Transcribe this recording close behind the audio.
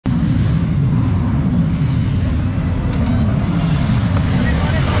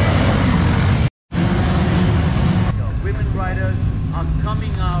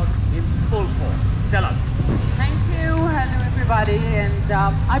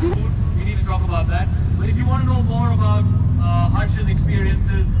We need to talk about that. But if you want to know more about Harsh's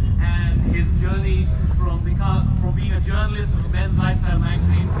experiences and his journey from being a journalist of Men's Lifestyle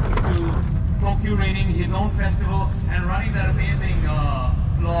magazine to co-curating his own festival and running that amazing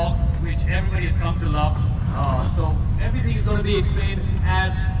blog, which everybody has come to love. So everything is going to be explained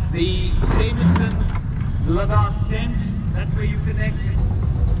at the Jameson Ladakh tent. That's where you connect.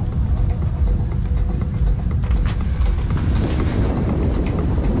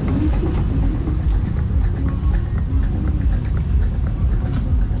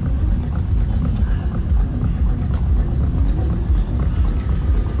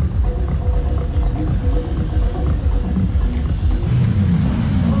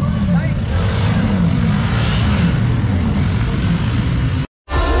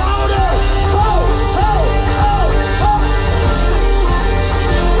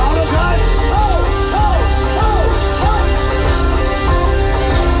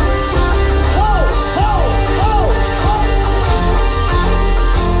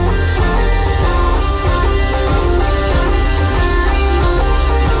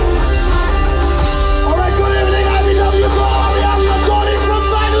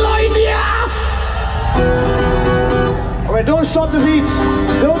 Don't stop the beat.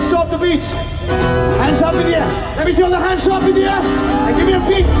 Don't stop the beat. Hands up in the air. Let me see all the hands up in the air. And give me a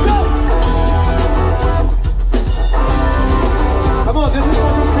beat. Go. Come on, this is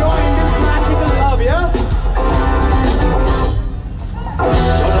what